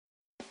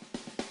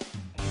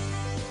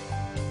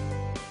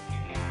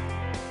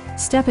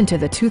Step into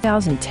the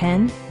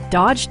 2010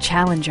 Dodge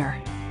Challenger.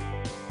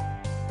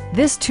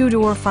 This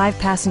two-door,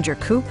 five-passenger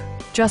coupe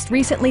just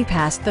recently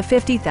passed the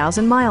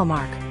 50,000-mile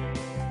mark.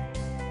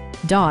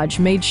 Dodge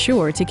made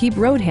sure to keep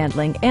road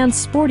handling and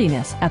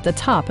sportiness at the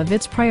top of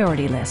its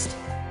priority list.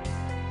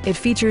 It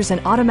features an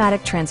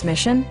automatic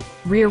transmission,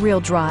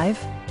 rear-wheel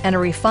drive, and a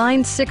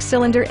refined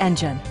six-cylinder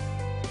engine.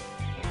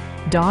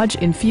 Dodge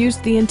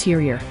infused the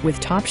interior with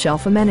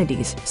top-shelf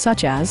amenities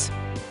such as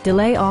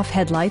delay-off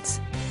headlights,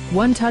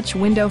 one-touch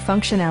window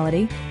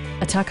functionality,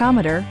 a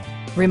tachometer,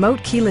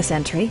 remote keyless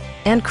entry,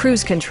 and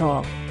cruise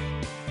control.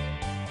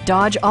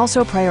 Dodge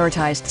also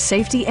prioritized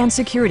safety and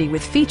security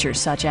with features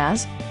such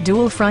as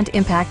dual front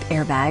impact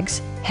airbags,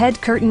 head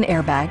curtain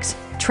airbags,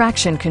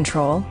 traction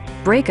control,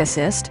 brake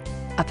assist,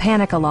 a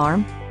panic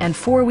alarm, and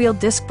four-wheel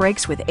disc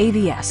brakes with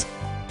ABS.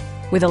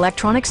 With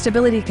electronic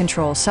stability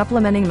control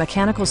supplementing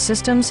mechanical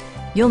systems,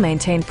 you'll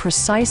maintain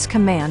precise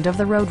command of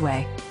the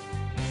roadway.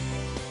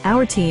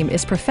 Our team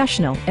is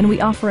professional and we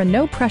offer a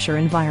no-pressure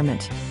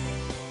environment.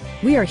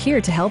 We are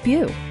here to help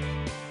you.